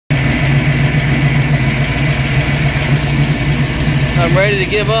I'm ready to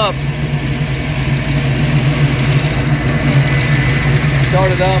give up.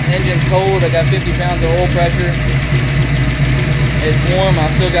 Started up, engine's cold. I got 50 pounds of oil pressure. It's warm, I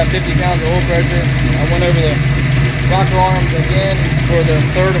still got 50 pounds of oil pressure. I went over the rocker arms again for the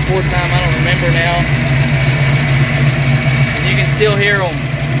third or fourth time, I don't remember now. And you can still hear them.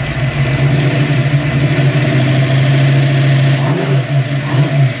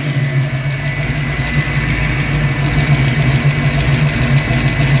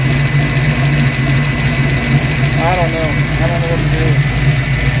 I don't know what to do.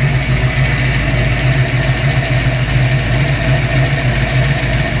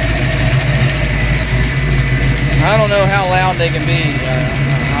 I don't know how loud they can be.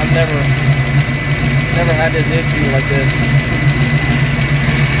 I've never had this issue like this.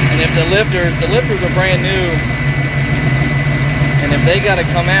 And if the lifters are brand new, and if they got to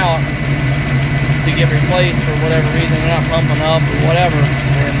come out to get replaced for whatever reason, they're not pumping up or whatever,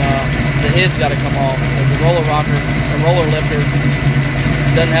 then the head's got to come off. Because the roller rocker, the roller lifter,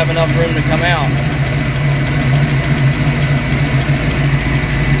 doesn't have enough room to come out.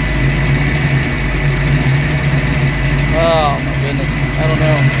 Oh my goodness, I don't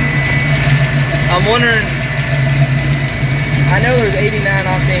know. I'm wondering, I know there's 89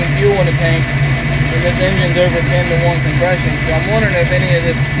 octane fuel in the tank, and this engine's over 10-to-1 compression, so I'm wondering if any of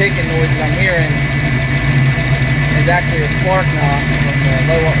this ticking noise that I'm hearing is actually a spark knock from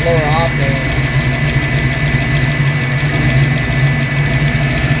the lower octane.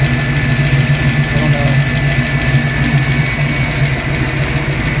 I don't know.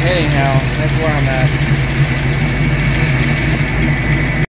 Anyhow, that's where I'm at.